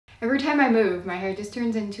Every time I move, my hair just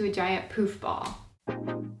turns into a giant poof ball.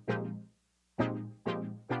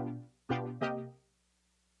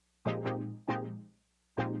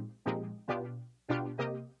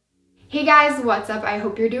 Hey guys, what's up? I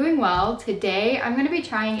hope you're doing well. Today I'm going to be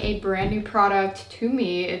trying a brand new product. To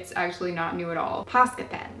me, it's actually not new at all. Posca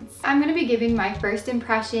Pens. I'm going to be giving my first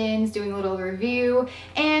impressions, doing a little review,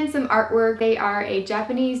 and some artwork. They are a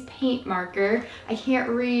Japanese paint marker. I can't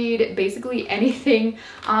read basically anything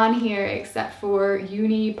on here except for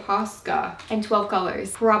Uni Posca and 12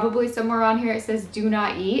 colors. Probably somewhere on here it says do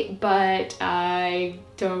not eat, but I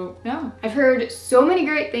don't know. I've heard so many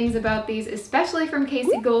great things about these, especially from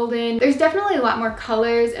Kasey Golden. There's definitely a lot more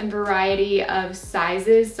colors and variety of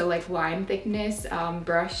sizes, so like line thickness,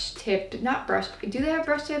 brush tip, not brush, do they have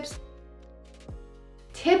brush tips?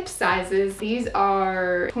 Tip sizes, these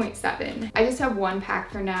are 0.7. I just have one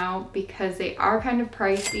pack for now because they are kind of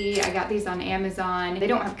pricey. I got these on Amazon. They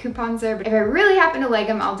don't have coupons there, but if I really happen to like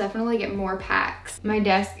them, I'll definitely get more packs. My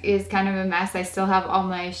desk is kind of a mess. I still have all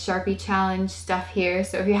my Sharpie challenge stuff here.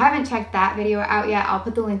 So if you haven't checked that video out yet, I'll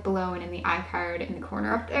put the link below and in the iCard in the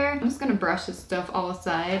corner up there. I'm just gonna brush this stuff all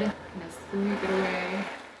aside and sweep it away.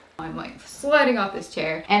 I'm like sliding off this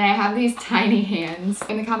chair, and I have these tiny hands.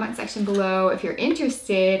 In the comment section below, if you're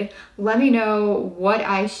interested, let me know what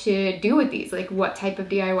I should do with these, like what type of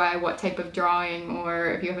DIY, what type of drawing,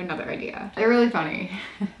 or if you have another idea. They're really funny.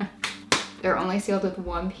 They're only sealed with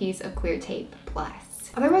one piece of clear tape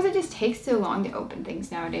plus. Otherwise it just takes so long to open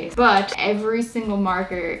things nowadays. But every single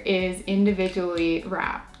marker is individually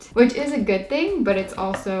wrapped, which is a good thing, but it's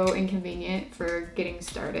also inconvenient for getting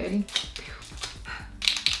started.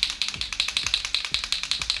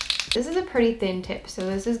 This is a pretty thin tip, so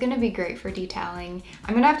this is gonna be great for detailing.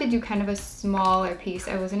 I'm gonna have to do kind of a smaller piece.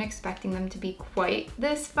 I wasn't expecting them to be quite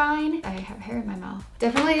this fine. I have hair in my mouth.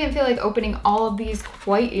 Definitely didn't feel like opening all of these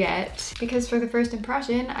quite yet, because for the first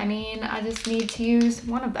impression, I mean, I just need to use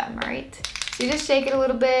one of them, right? So you just shake it a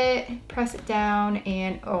little bit, press it down,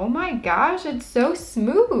 and oh my gosh, it's so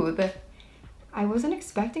smooth. I wasn't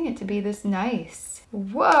expecting it to be this nice.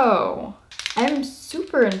 Whoa, I'm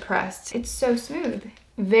super impressed. It's so smooth.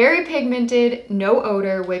 Very pigmented, no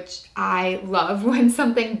odor, which I love when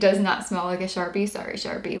something does not smell like a Sharpie. Sorry,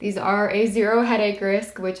 Sharpie. These are a 0 headache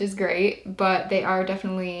risk, which is great, but they are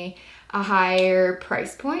definitely a higher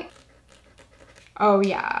price point. Oh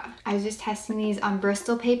yeah, I was just testing these on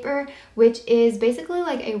Bristol paper, which is basically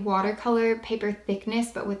like a watercolor paper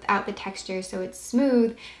thickness, but without the texture, so it's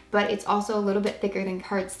smooth, but it's also a little bit thicker than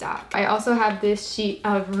cardstock. I also have this sheet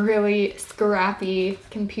of really scrappy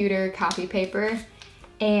computer copy paper,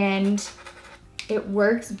 and it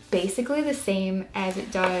works basically the same as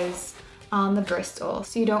it does on the Bristol.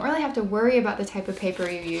 So you don't really have to worry about the type of paper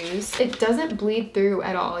you use. It doesn't bleed through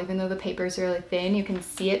at all, even though the paper is really thin. You can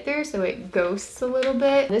see it through, so it ghosts a little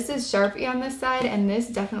bit. This is Sharpie on this side, and this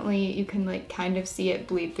definitely, you can like kind of see it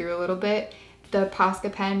bleed through a little bit. The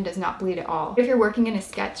Posca pen does not bleed at all. If you're working in a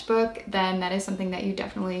sketchbook, then that is something that you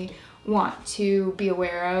definitely want to be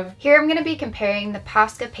aware of. Here I'm going to be comparing the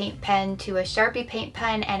Posca paint pen to a Sharpie paint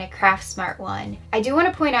pen and a Craftsmart one. I do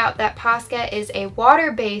want to point out that Posca is a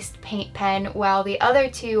water-based paint pen while the other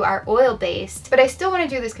two are oil-based, but I still want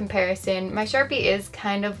to do this comparison. My Sharpie is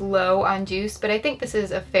kind of low on juice, but I think this is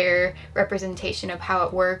a fair representation of how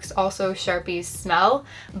it works. Also, Sharpies smell,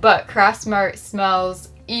 but Craftsmart smells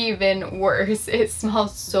even worse. It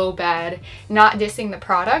smells so bad. Not dissing the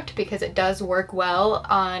product because it does work well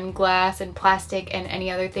on glass and plastic and any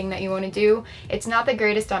other thing that you want to do. It's not the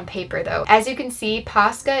greatest on paper though. As you can see,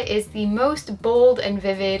 Posca is the most bold and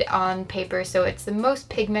vivid on paper, so it's the most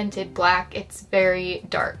pigmented black. It's very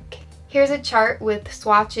dark. Here's a chart with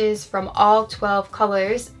swatches from all 12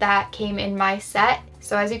 colors that came in my set.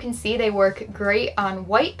 So as you can see, they work great on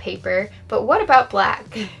white paper, but what about black?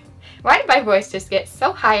 Why did my voice just get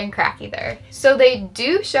so high and cracky there? So they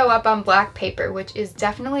do show up on black paper, which is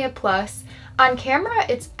definitely a plus. On camera,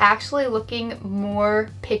 it's actually looking more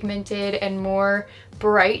pigmented and more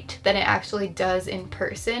bright than it actually does in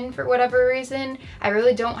person for whatever reason. I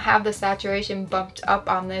really don't have the saturation bumped up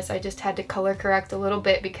on this. I just had to color correct a little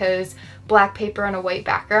bit because black paper on a white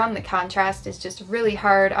background, the contrast is just really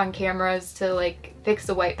hard on cameras to like fix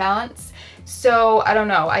the white balance. So I don't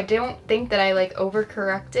know, I don't think that I like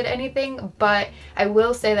overcorrected anything, but I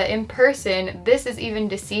will say that in person this is even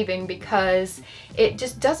deceiving because it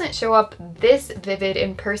just doesn't show up this vivid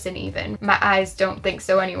in person even. My eyes don't think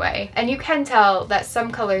so anyway. And you can tell that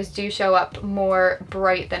some colors do show up more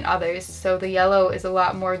bright than others, so the yellow is a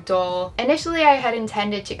lot more dull. Initially I had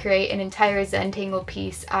intended to create an entire Zentangle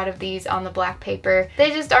piece out of these on the black paper.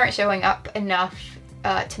 They just aren't showing up enough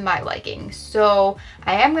to my liking. So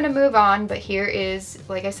I am going to move on, but here is,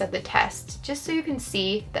 like I said, the test, just so you can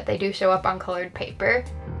see that they do show up on colored paper.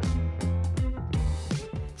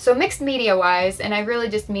 So mixed media wise, and I really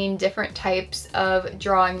just mean different types of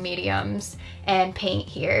drawing mediums and paint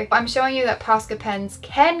here. I'm showing you that Posca pens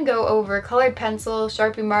can go over colored pencil,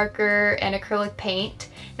 Sharpie marker, and acrylic paint.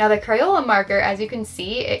 Now the Crayola marker, as you can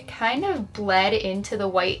see, it kind of bled into the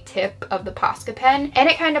white tip of the Posca pen, and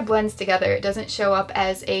it kind of blends together. It doesn't show up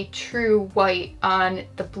as a true white on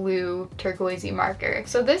the blue turquoisey marker.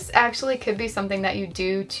 So this actually could be something that you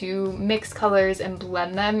do to mix colors and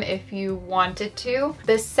blend them if you wanted to.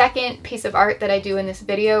 The second piece of art that I do in this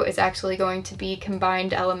video is actually going to be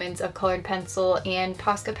combined elements of colored pencil and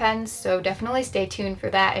Posca pens, so definitely stay tuned for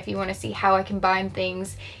that if you want to see how I combine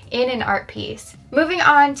things in an art piece. Moving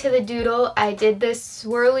on to the doodle, I did this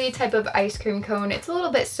swirly type of ice cream cone. It's a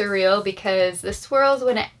little bit surreal because the swirls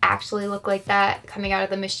wouldn't actually look like that coming out of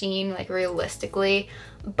the machine, like realistically,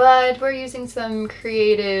 but we're using some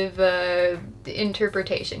creative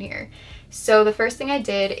interpretation here. So the first thing I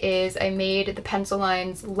did is I made the pencil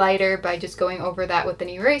lines lighter by just going over that with an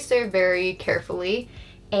eraser very carefully.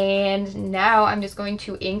 And now I'm just going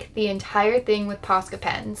to ink the entire thing with Posca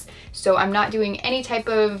pens. So I'm not doing any type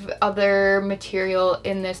of other material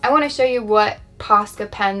in this. I want to show you what Posca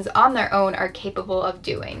pens on their own are capable of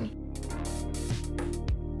doing.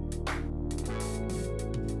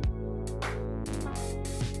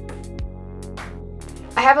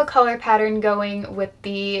 I have a color pattern going with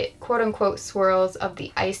the quote-unquote swirls of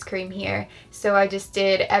the ice cream here. So I just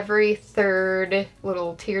did every third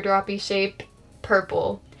little teardroppy shape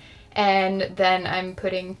purple, and then I'm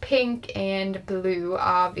putting pink and blue,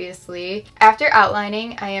 obviously. After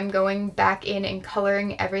outlining, I am going back in and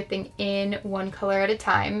coloring everything in one color at a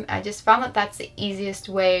time. I just found that that's the easiest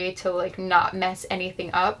way to like not mess anything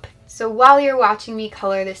up. So while you're watching me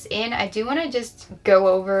color this in, I do want to just go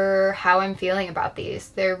over how I'm feeling about these.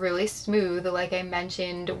 They're really smooth, like I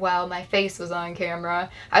mentioned while my face was on camera.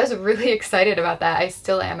 I was really excited about that. I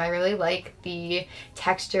still am. I really like the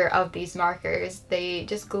texture of these markers. They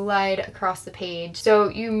just glide across the page. So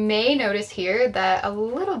you may notice here that a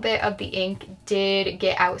little bit of the ink did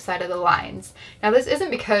get outside of the lines. Now this isn't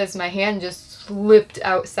because my hand just slipped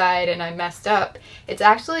outside and I messed up. It's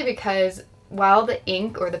actually because while the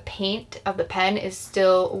ink or the paint of the pen is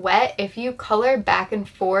still wet, if you color back and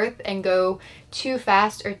forth and go too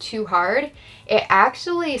fast or too hard, it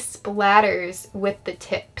actually splatters with the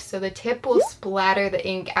tip. So the tip will splatter the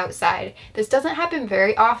ink outside. This doesn't happen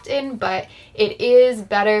very often, but it is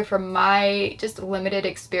better from my just limited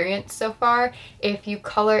experience so far if you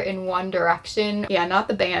color in one direction. Yeah, not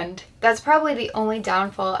the band. That's probably the only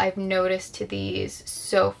downfall I've noticed to these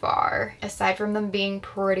so far, aside from them being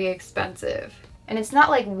pretty expensive. And it's not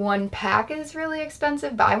like one pack is really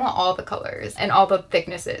expensive, but I want all the colors and all the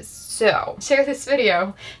thicknesses. So share this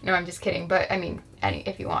video. No, I'm just kidding, but I mean,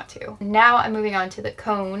 if you want to. Now I'm moving on to the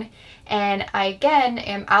cone, and I again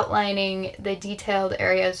am outlining the detailed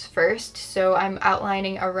areas first. So I'm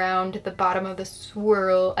outlining around the bottom of the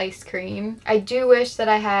swirl ice cream. I do wish that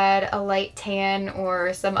I had a light tan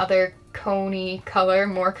or some other coney color,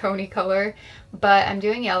 more coney color, but I'm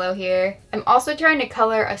doing yellow here. I'm also trying to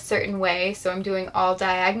color a certain way, so I'm doing all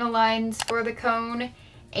diagonal lines for the cone,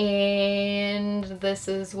 and this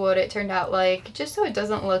is what it turned out like, just so it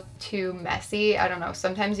doesn't look too messy. I don't know,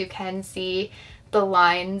 sometimes you can see the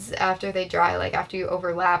lines after they dry, like after you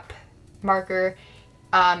overlap marker,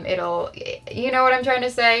 it'll, you know what I'm trying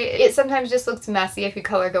to say? It sometimes just looks messy if you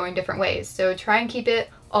color going different ways, so try and keep it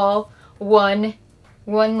all one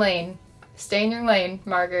lane. Stay in your lane,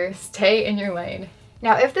 marker. Stay in your lane.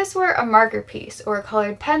 Now, if this were a marker piece or a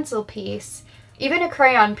colored pencil piece, even a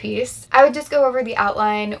crayon piece, I would just go over the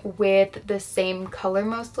outline with the same color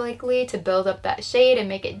most likely to build up that shade and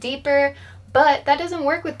make it deeper, but that doesn't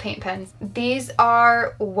work with paint pens. These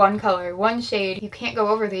are one color, one shade. You can't go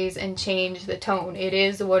over these and change the tone. It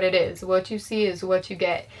is what it is. What you see is what you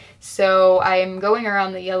get. So I'm going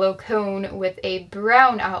around the yellow cone with a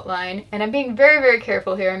brown outline, and I'm being very, very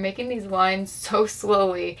careful here. I'm making these lines so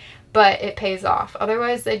slowly, but it pays off.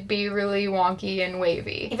 Otherwise they'd be really wonky and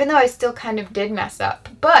wavy, even though I still kind of did mess up.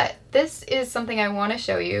 But this is something I want to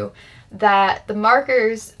show you, that the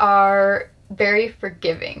markers are very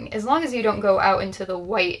forgiving, as long as you don't go out into the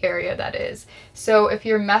white area, that is. So if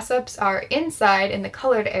your mess ups are inside in the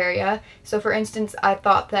colored area, so for instance, I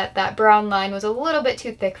thought that that brown line was a little bit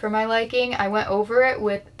too thick for my liking, I went over it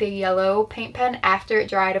with the yellow paint pen after it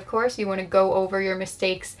dried. Of course, you want to go over your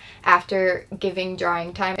mistakes after giving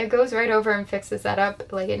drying time. It goes right over and fixes that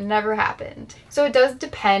up like it never happened. So it does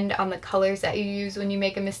depend on the colors that you use when you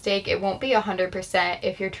make a mistake. It won't be 100%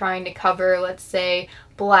 if you're trying to cover, let's say,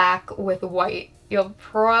 black with white. You'll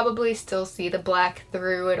probably still see the black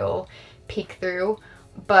through, it'll peek through,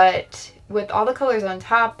 but with all the colors on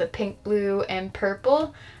top, the pink, blue, and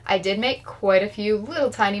purple, I did make quite a few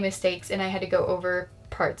little tiny mistakes and I had to go over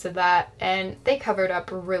parts of that and they covered up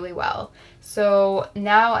really well. So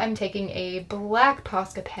now I'm taking a black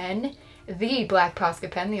Posca pen, the black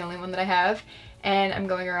Posca pen, the only one that I have, and I'm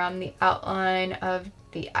going around the outline of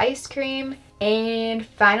the ice cream. And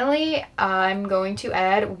finally, I'm going to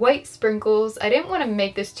add white sprinkles. I didn't want to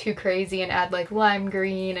make this too crazy and add like lime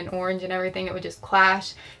green and orange and everything. It would just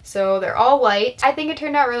clash. So they're all white. I think it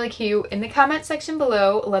turned out really cute. In the comment section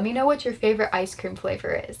below, let me know what your favorite ice cream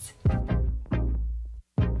flavor is.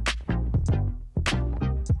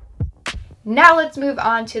 Now let's move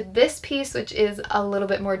on to this piece, which is a little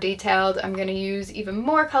bit more detailed. I'm going to use even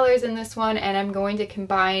more colors in this one, and I'm going to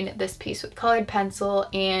combine this piece with colored pencil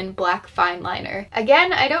and black fine liner.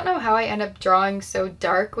 Again, I don't know how I end up drawing so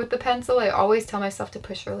dark with the pencil. I always tell myself to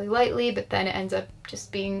push really lightly, but then it ends up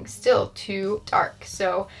just being still too dark.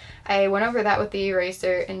 So I went over that with the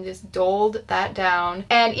eraser and just doled that down.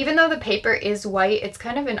 And even though the paper is white, it's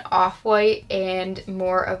kind of an off-white and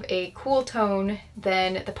more of a cool tone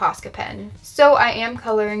than the Posca pen. So I am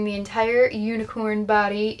coloring the entire unicorn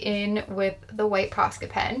body in with the white Posca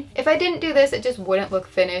pen. If I didn't do this, it just wouldn't look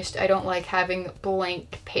finished. I don't like having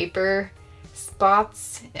blank paper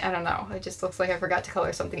spots. I don't know, it just looks like I forgot to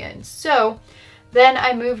color something in. So then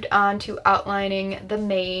I moved on to outlining the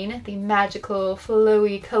mane, the magical,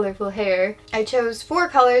 flowy, colorful hair. I chose 4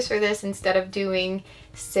 colors for this instead of doing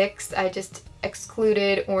 6. I just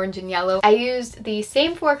excluded orange and yellow. I used the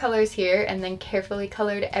same 4 colors here and then carefully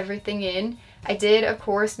colored everything in. I did, of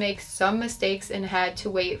course, make some mistakes and had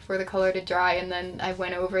to wait for the color to dry, and then I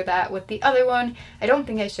went over that with the other one. I don't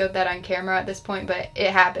think I showed that on camera at this point, but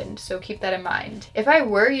it happened, so keep that in mind. If I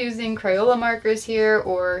were using Crayola markers here,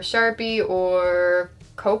 or Sharpie, or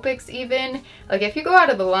Copics even, like if you go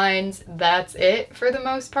out of the lines, that's it for the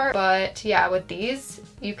most part. But yeah, with these,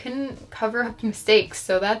 you can cover up mistakes,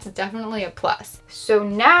 so that's definitely a plus. So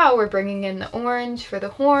now we're bringing in the orange for the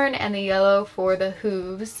horn and the yellow for the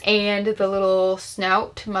hooves and the little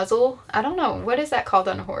snout muzzle. I don't know, what is that called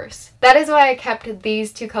on a horse? That is why I kept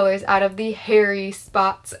these 2 colors out of the hairy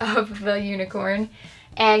spots of the unicorn.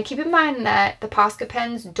 And keep in mind that the Posca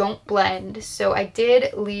pens don't blend, so I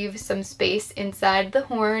did leave some space inside the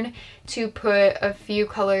horn to put a few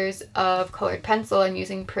colors of colored pencil. I'm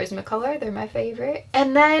using Prismacolor, they're my favorite.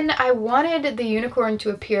 And then I wanted the unicorn to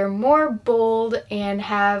appear more bold and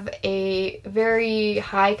have a very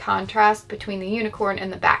high contrast between the unicorn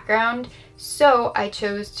and the background. So I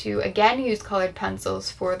chose to again use colored pencils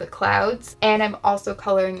for the clouds, and I'm also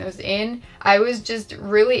coloring those in. I was just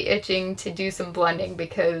really itching to do some blending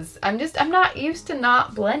because I'm not used to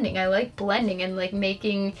not blending. I like blending and like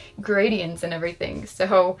making gradients and everything.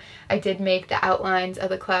 So I did make the outlines of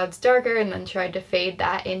the clouds darker and then tried to fade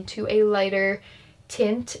that into a lighter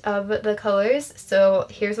tint of the colors. So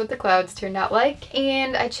here's what the clouds turned out like.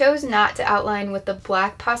 And I chose not to outline with the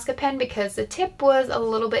black Posca pen because the tip was a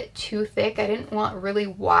little bit too thick. I didn't want really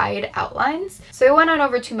wide outlines. So I went on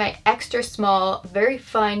over to my extra small, very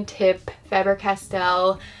fine tip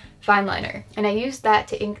Faber-Castell fine liner, and I used that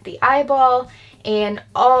to ink the eyeball, and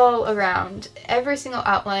all around every single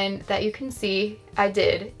outline that you can see I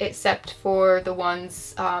did, except for the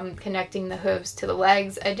ones connecting the hooves to the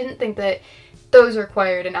legs. I didn't think that those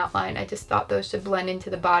required an outline. I just thought those should blend into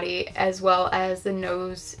the body as well as the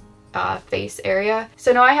nose face area.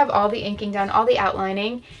 So now I have all the inking done, all the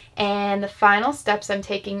outlining, and the final steps I'm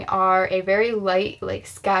taking are a very light, like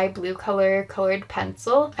sky blue color colored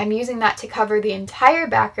pencil. I'm using that to cover the entire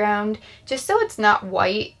background just so it's not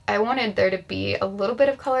white. I wanted there to be a little bit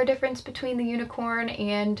of color difference between the unicorn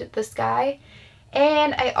and the sky.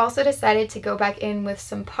 And I also decided to go back in with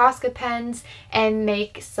some Posca pens and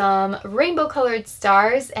make some rainbow colored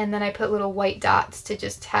stars, and then I put little white dots to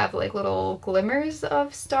just have like little glimmers of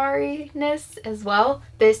starriness as well.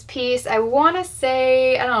 This piece, I want to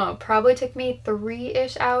say, I don't know, probably took me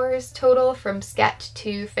 3-ish hours total from sketch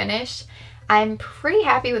to finish. I'm pretty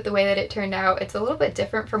happy with the way that it turned out. It's a little bit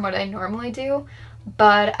different from what I normally do,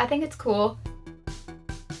 but I think it's cool.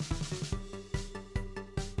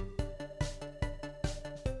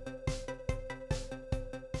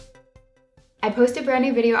 I post a brand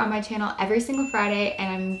new video on my channel every single Friday,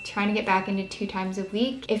 and I'm trying to get back into 2 times a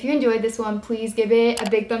week. If you enjoyed this one, please give it a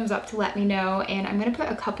big thumbs up to let me know. And I'm gonna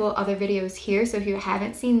put a couple other videos here, so if you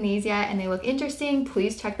haven't seen these yet and they look interesting,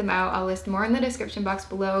 please check them out. I'll list more in the description box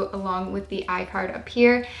below along with the iCard up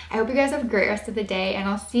here. I hope you guys have a great rest of the day, and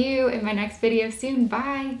I'll see you in my next video soon.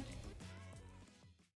 Bye!